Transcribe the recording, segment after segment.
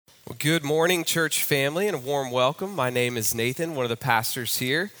Well, good morning, church family, and a warm welcome. My name is Nathan, one of the pastors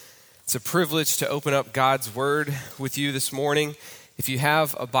here. It's a privilege to open up God's Word with you this morning. If you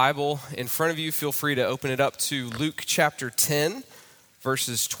have a Bible in front of you, feel free to open it up to Luke chapter 10,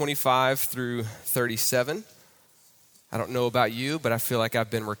 verses 25 through 37. I don't know about you, but I feel like I've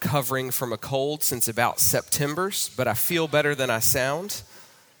been recovering from a cold since about September, but I feel better than I sound.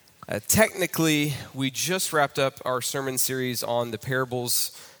 Technically, we just wrapped up our sermon series on the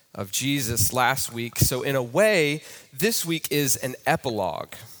parables of Jesus last week. So in a way, this week is an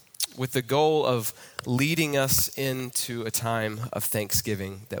epilogue with the goal of leading us into a time of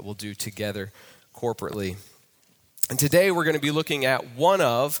Thanksgiving that we'll do together corporately. And today we're going to be looking at one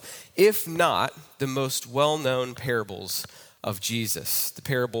of, if not the most well-known parables of Jesus, the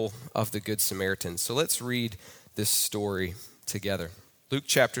parable of the Good Samaritan. So let's read this story together. Luke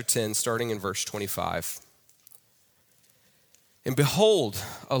chapter 10, starting in verse 25. And behold,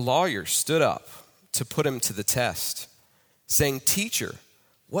 a lawyer stood up to put him to the test, saying, "Teacher,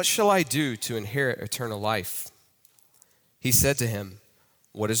 what shall I do to inherit eternal life?" He said to him,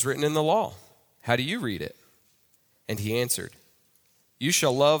 "What is written in the law? How do you read it?" And he answered, "You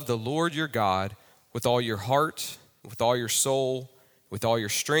shall love the Lord your God with all your heart, with all your soul, with all your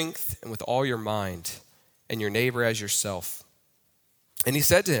strength, and with all your mind, and your neighbor as yourself." And he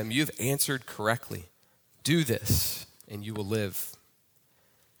said to him, "You have answered correctly. Do this, and you will live."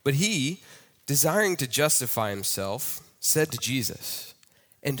 But he, desiring to justify himself, said to Jesus,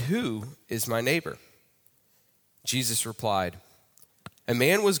 "And who is my neighbor?" Jesus replied, "A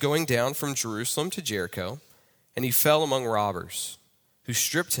man was going down from Jerusalem to Jericho, and he fell among robbers, who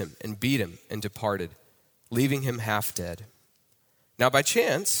stripped him and beat him and departed, leaving him half dead. Now by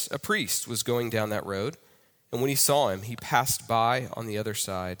chance, a priest was going down that road, and when he saw him, he passed by on the other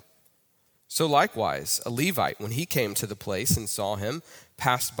side. So likewise, a Levite, when he came to the place and saw him,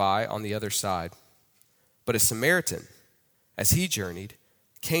 passed by on the other side. But a Samaritan, as he journeyed,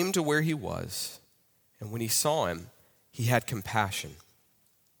 came to where he was, and when he saw him, he had compassion.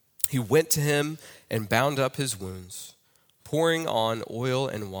 He went to him and bound up his wounds, pouring on oil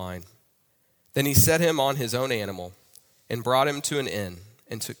and wine. Then he set him on his own animal and brought him to an inn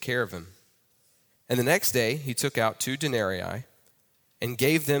and took care of him. And the next day he took out 2 denarii and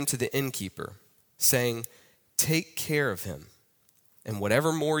gave them to the innkeeper, saying, "Take care of him, and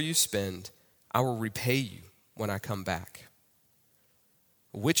whatever more you spend, I will repay you when I come back."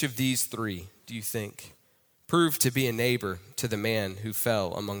 Which of these 3, do you think, proved to be a neighbor to the man who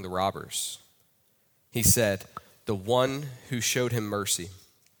fell among the robbers? He said, "The one who showed him mercy."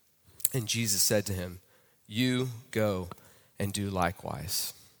 And Jesus said to him, "You go and do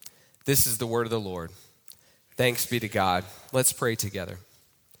likewise." This is the word of the Lord. Thanks be to God. Let's pray together.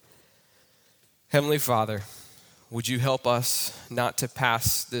 Heavenly Father, would you help us not to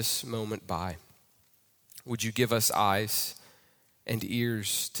pass this moment by? Would you give us eyes and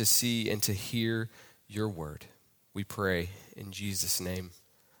ears to see and to hear your word? We pray in Jesus' name.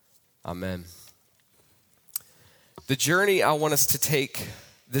 Amen. The journey I want us to take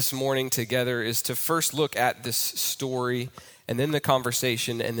this morning together is to first look at this story and then the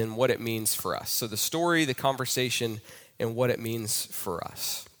conversation, and then what it means for us. So the story, the conversation, and what it means for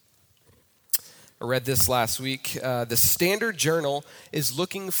us. I read this last week. The Standard Journal is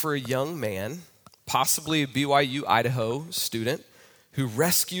looking for a young man, possibly a BYU Idaho student, who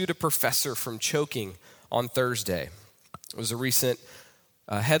rescued a professor from choking on Thursday. It was a recent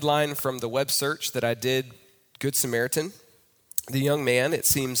headline from the web search that I did, Good Samaritan. The young man, it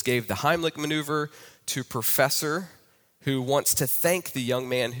seems, gave the Heimlich maneuver to a professor who wants to thank the young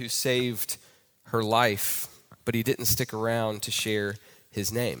man who saved her life, but he didn't stick around to share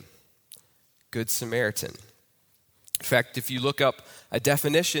his name. Good Samaritan. In fact, if you look up a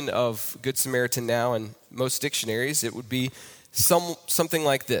definition of Good Samaritan now in most dictionaries, it would be something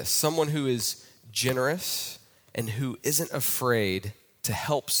like this: someone who is generous and who isn't afraid to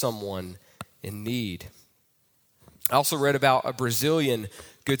help someone in need. I also read about a Brazilian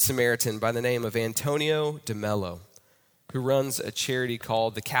Good Samaritan by the name of Antonio de Mello, who runs a charity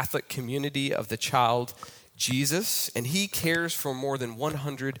called the Catholic Community of the Child Jesus, and he cares for more than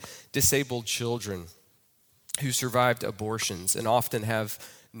 100 disabled children who survived abortions and often have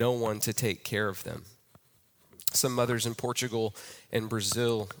no one to take care of them. Some mothers in Portugal and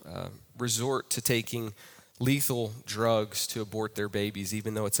Brazil resort to taking lethal drugs to abort their babies,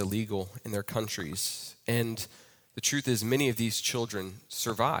 even though it's illegal in their countries. And the truth is, many of these children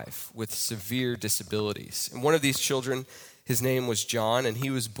survive with severe disabilities. And one of these children, his name was John, and he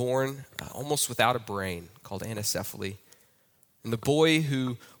was born almost without a brain, called anencephaly. And the boy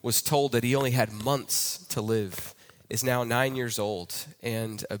who was told that he only had months to live is now 9 years old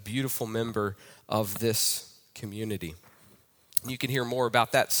and a beautiful member of this community. You can hear more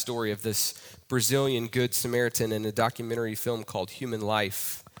about that story of this Brazilian Good Samaritan in a documentary film called Human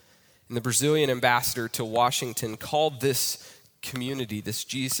Life. And the Brazilian ambassador to Washington called this community, this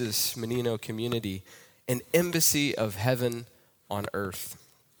Jesus Menino community, an embassy of heaven on earth.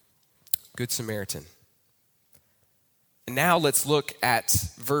 Good Samaritan. And now let's look at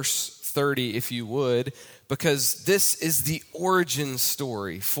verse 30, if you would, because this is the origin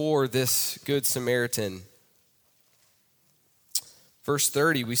story for this Good Samaritan. Verse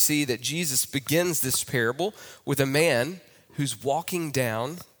 30, we see that Jesus begins this parable with a man who's walking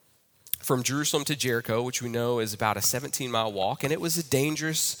down from Jerusalem to Jericho, which we know is about a 17-mile walk, and it was a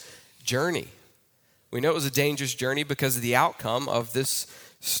dangerous journey. We know it was a dangerous journey because of the outcome of this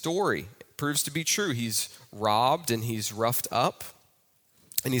story. It proves to be true. He's robbed and he's roughed up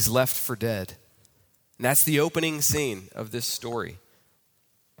and he's left for dead. And that's the opening scene of this story.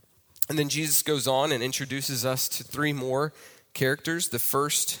 And then Jesus goes on and introduces us to three more characters. The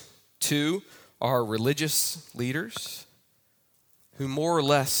first two are religious leaders who more or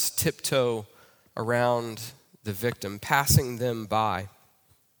less tiptoe around the victim, passing them by.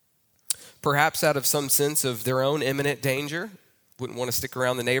 Perhaps out of some sense of their own imminent danger, wouldn't want to stick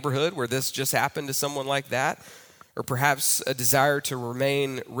around the neighborhood where this just happened to someone like that, or perhaps a desire to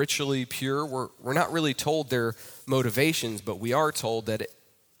remain ritually pure. We're not really told their motivations, but we are told that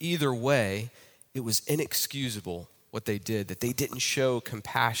either way, it was inexcusable what they did, that they didn't show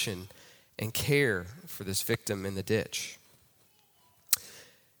compassion and care for this victim in the ditch.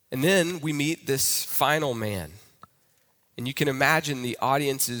 And then we meet this final man. And you can imagine the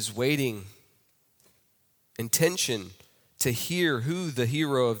audience is waiting in tension to hear who the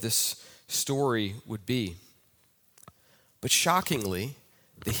hero of this story would be. But shockingly,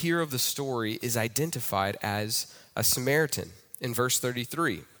 the hero of the story is identified as a Samaritan in verse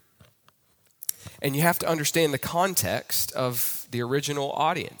 33. And you have to understand the context of the original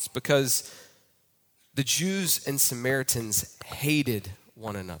audience, because the Jews and Samaritans hated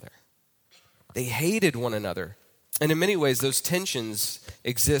one another. They hated one another. And in many ways, those tensions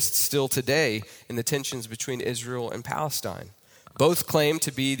exist still today in the tensions between Israel and Palestine. Both claim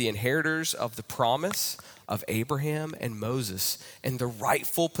to be the inheritors of the promise of Abraham and Moses and the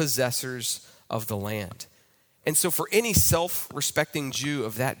rightful possessors of the land. And so for any self-respecting Jew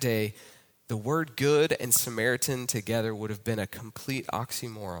of that day, the word good and Samaritan together would have been a complete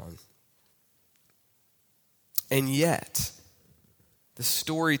oxymoron. And yet, the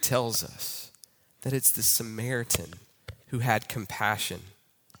story tells us that it's the Samaritan who had compassion.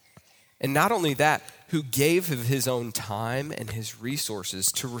 And not only that, who gave of his own time and his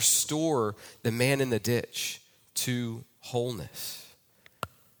resources to restore the man in the ditch to wholeness.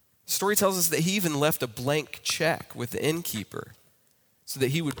 The story tells us that he even left a blank check with the innkeeper so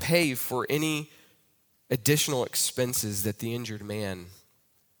that he would pay for any additional expenses that the injured man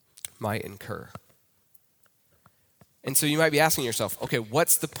might incur. And so you might be asking yourself, okay,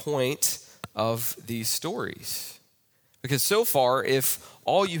 what's the point of these stories? Because so far, if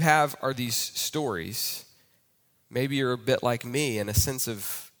all you have are these stories, maybe you're a bit like me and a sense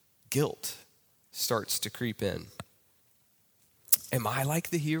of guilt starts to creep in. Am I like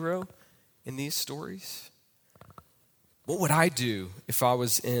the hero in these stories? What would I do if I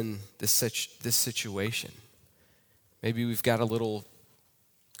was in this situation? Maybe we've got a little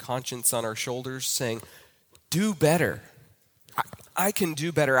conscience on our shoulders saying, do better. I can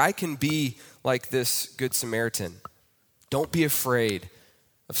do better. I can be like this Good Samaritan. Don't be afraid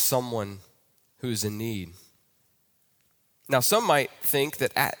of someone who's in need. Now, some might think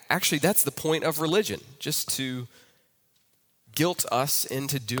that actually that's the point of religion, just to guilt us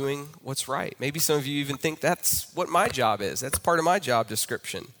into doing what's right. Maybe some of you even think that's what my job is. That's part of my job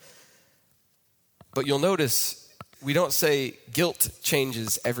description. But you'll notice we don't say guilt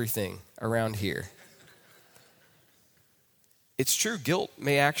changes everything around here. It's true, guilt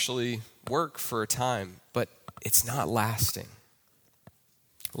may actually work for a time, but it's not lasting.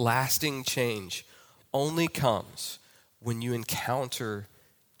 Lasting change only comes when you encounter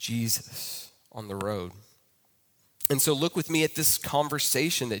Jesus on the road. And so look with me at this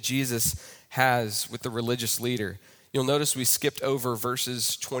conversation that Jesus has with the religious leader. You'll notice we skipped over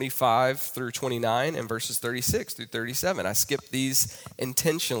verses 25 through 29 and verses 36 through 37. I skipped these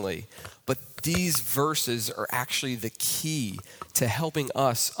intentionally, but these verses are actually the key to helping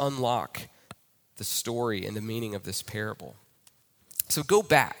us unlock the story and the meaning of this parable. So go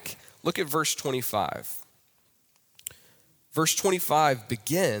back, look at verse 25. Verse 25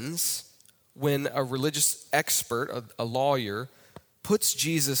 begins when a religious expert, a lawyer, puts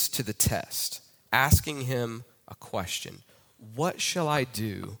Jesus to the test, asking him a question. What shall I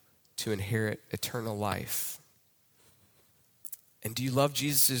do to inherit eternal life? And do you love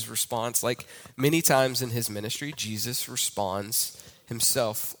Jesus' response? Like many times in his ministry, Jesus responds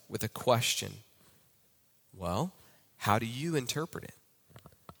himself with a question. Well, how do you interpret it?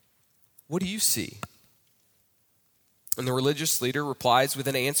 What do you see? And the religious leader replies with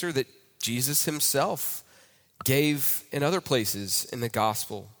an answer that Jesus himself gave in other places in the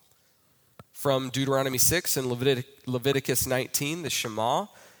gospel. From Deuteronomy 6 and Leviticus 19, the Shema,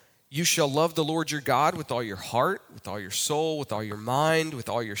 you shall love the Lord your God with all your heart, with all your soul, with all your mind, with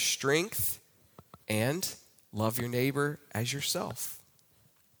all your strength, and love your neighbor as yourself.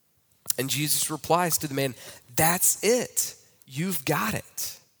 And Jesus replies to the man, that's it. You've got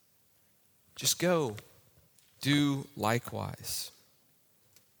it. Just go, do likewise.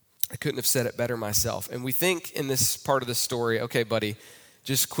 I couldn't have said it better myself. And we think in this part of the story, okay, buddy,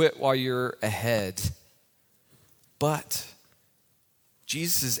 just quit while you're ahead. But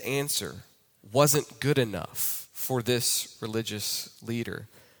Jesus' answer wasn't good enough for this religious leader.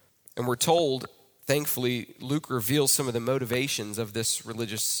 And we're told, thankfully, Luke reveals some of the motivations of this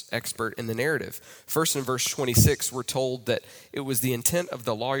religious expert in the narrative. First, in verse 26, we're told that it was the intent of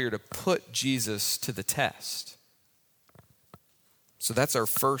the lawyer to put Jesus to the test. So that's our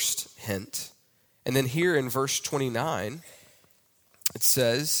first hint. And then here in verse 29, it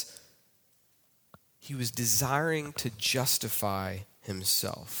says, he was desiring to justify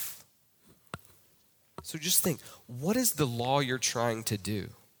himself. So just think, what is the lawyer trying to do?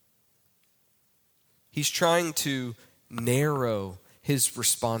 He's trying to narrow his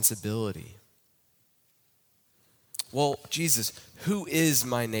responsibility. Well, Jesus, who is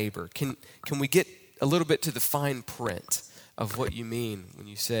my neighbor? Can we get a little bit to the fine print of what you mean when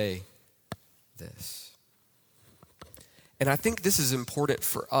you say this? And I think this is important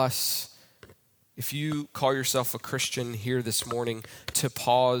for us, if you call yourself a Christian here this morning, to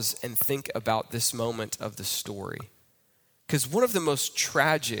pause and think about this moment of the story. Because one of the most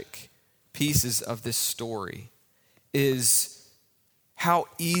tragic pieces of this story is how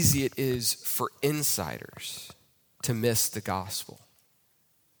easy it is for insiders to miss the gospel.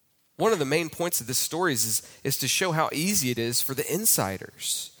 One of the main points of this story is to show how easy it is for the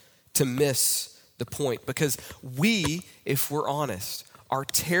insiders to miss the point, because we, if we're honest, are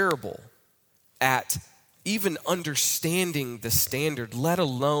terrible at even understanding the standard, let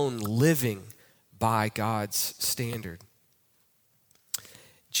alone living by God's standard.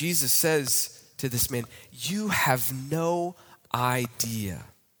 Jesus says to this man, you have no idea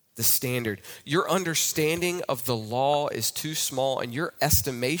the standard. Your understanding of the law is too small, and your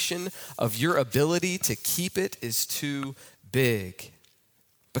estimation of your ability to keep it is too big.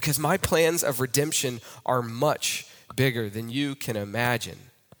 Because my plans of redemption are much bigger than you can imagine.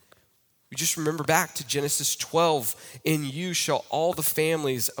 You just remember back to Genesis 12. In you shall all the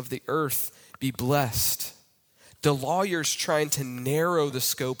families of the earth be blessed. The lawyer's trying to narrow the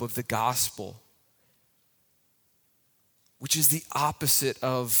scope of the gospel, which is the opposite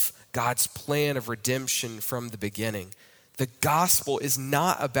of God's plan of redemption from the beginning. The gospel is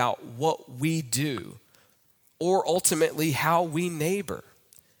not about what we do or ultimately how we neighbor,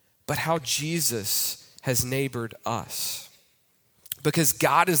 but how Jesus has neighbored us. Because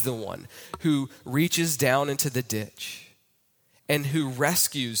God is the one who reaches down into the ditch and who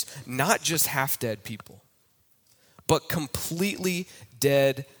rescues not just half-dead people, but completely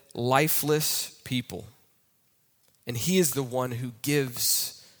dead, lifeless people. And he is the one who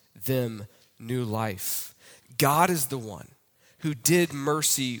gives them new life. God is the one who did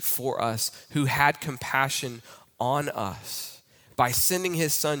mercy for us, who had compassion on us by sending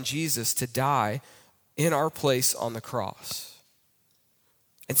his son Jesus to die in our place on the cross.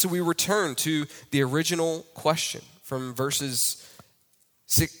 And so we return to the original question from verses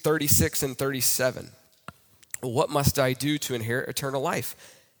 36 and 37. What must I do to inherit eternal life?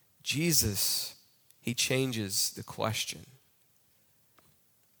 Jesus, he changes the question.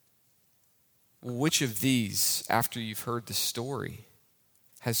 Which of these, after you've heard the story,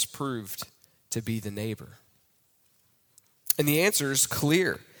 has proved to be the neighbor? And the answer is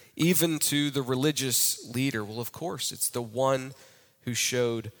clear, even to the religious leader. Well, of course, it's the one who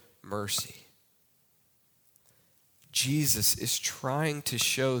showed mercy. Jesus is trying to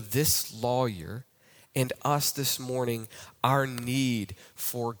show this lawyer and us this morning our need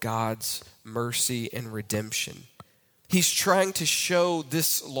for God's mercy and redemption. He's trying to show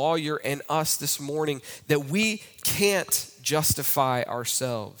this lawyer and us this morning that we can't justify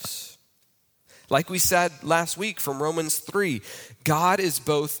ourselves. Like we said last week from Romans 3, God is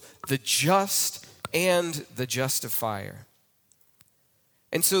both the just and the justifier.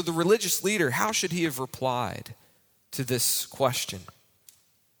 And so the religious leader, how should he have replied to this question.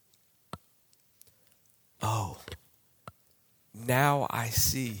 Oh, now I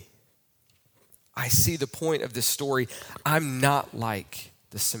see. I see the point of this story. I'm not like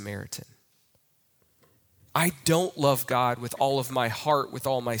the Samaritan. I don't love God with all of my heart, with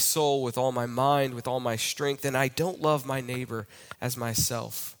all my soul, with all my mind, with all my strength, and I don't love my neighbor as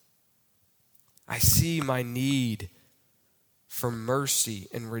myself. I see my need for mercy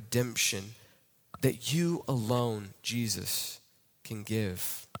and redemption that you alone, Jesus, can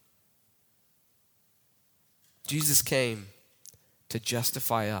give. Jesus came to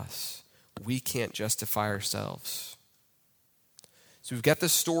justify us. We can't justify ourselves. So we've got the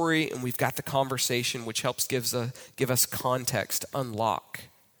story and we've got the conversation, which helps give us context to unlock.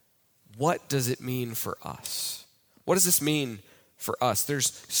 What does it mean for us? What does this mean for us?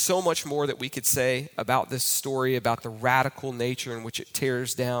 There's so much more that we could say about this story, about the radical nature in which it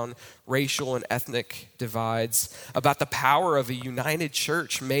tears down racial and ethnic divides, about the power of a united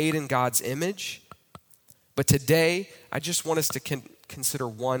church made in God's image. But today, I just want us to consider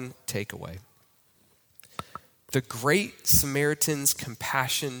one takeaway. The great Samaritan's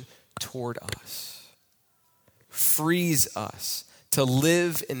compassion toward us frees us to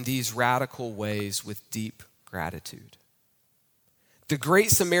live in these radical ways with deep gratitude. The great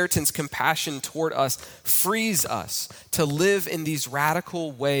Samaritan's compassion toward us frees us to live in these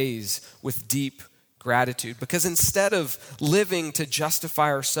radical ways with deep gratitude. Because instead of living to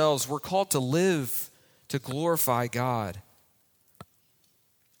justify ourselves, we're called to live to glorify God.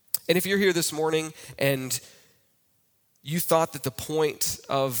 And if you're here this morning and you thought that the point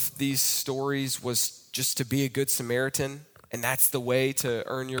of these stories was just to be a good Samaritan, and that's the way to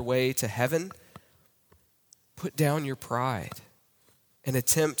earn your way to heaven, put down your pride and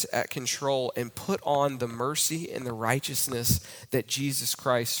attempt at control and put on the mercy and the righteousness that Jesus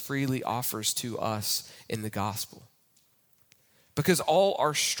Christ freely offers to us in the gospel. Because all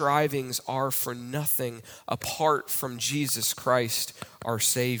our strivings are for nothing apart from Jesus Christ, our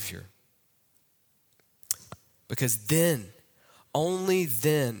Savior. Because then, only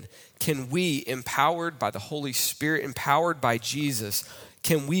then, can we, empowered by the Holy Spirit, empowered by Jesus,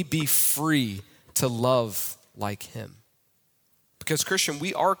 can we be free to love like Him. Because, Christian,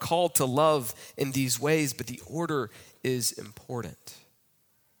 we are called to love in these ways, but the order is important.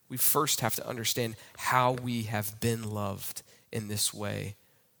 We first have to understand how we have been loved in this way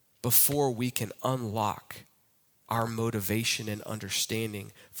before we can unlock our motivation and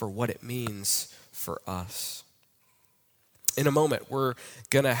understanding for what it means for us. In a moment, we're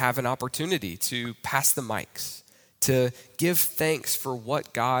going to have an opportunity to pass the mics, to give thanks for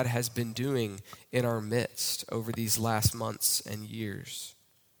what God has been doing in our midst over these last months and years,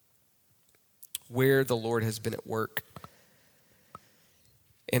 where the Lord has been at work.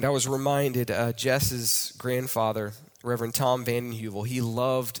 And I was reminded, Jess's grandfather, Reverend Tom Vanden Heuvel, he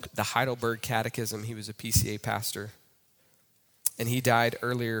loved the Heidelberg Catechism. He was a PCA pastor, and he died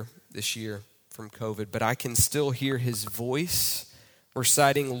earlier this year from COVID, but I can still hear his voice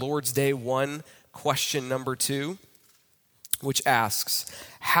reciting Lord's Day 1, question number 2, which asks,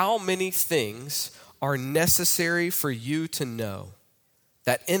 how many things are necessary for you to know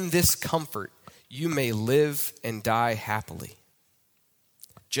that in this comfort you may live and die happily?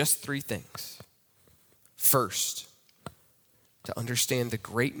 Just 3 things. First, to understand the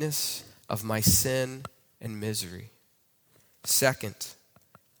greatness of my sin and misery. Second,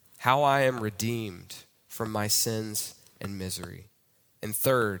 how I am redeemed from my sins and misery. And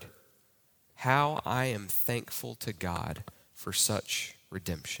third, how I am thankful to God for such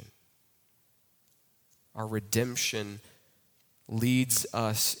redemption. Our redemption leads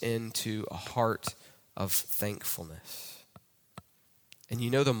us into a heart of thankfulness. And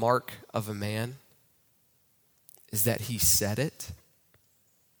you know the mark of a man is that he said it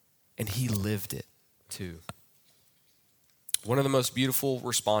and he lived it too. One of the most beautiful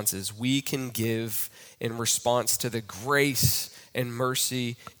responses we can give in response to the grace and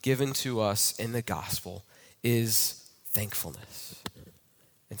mercy given to us in the gospel is thankfulness.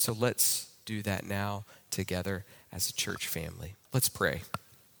 And so let's do that now together as a church family. Let's pray.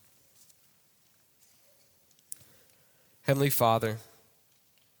 Heavenly Father,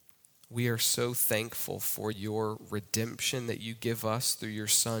 we are so thankful for your redemption that you give us through your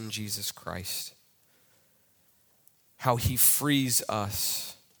Son, Jesus Christ. How he frees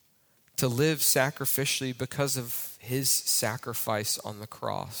us to live sacrificially because of his sacrifice on the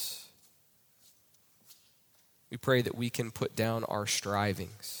cross. We pray that we can put down our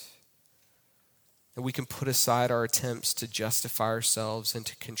strivings, that we can put aside our attempts to justify ourselves and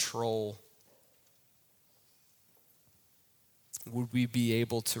to control. Would we be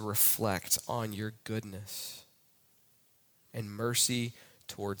able to reflect on your goodness and mercy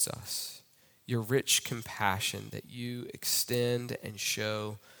towards us, your rich compassion that you extend and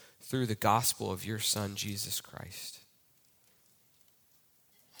show through the gospel of your Son, Jesus Christ.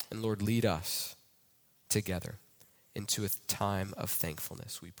 And Lord, lead us together into a time of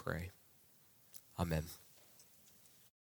thankfulness, we pray. Amen.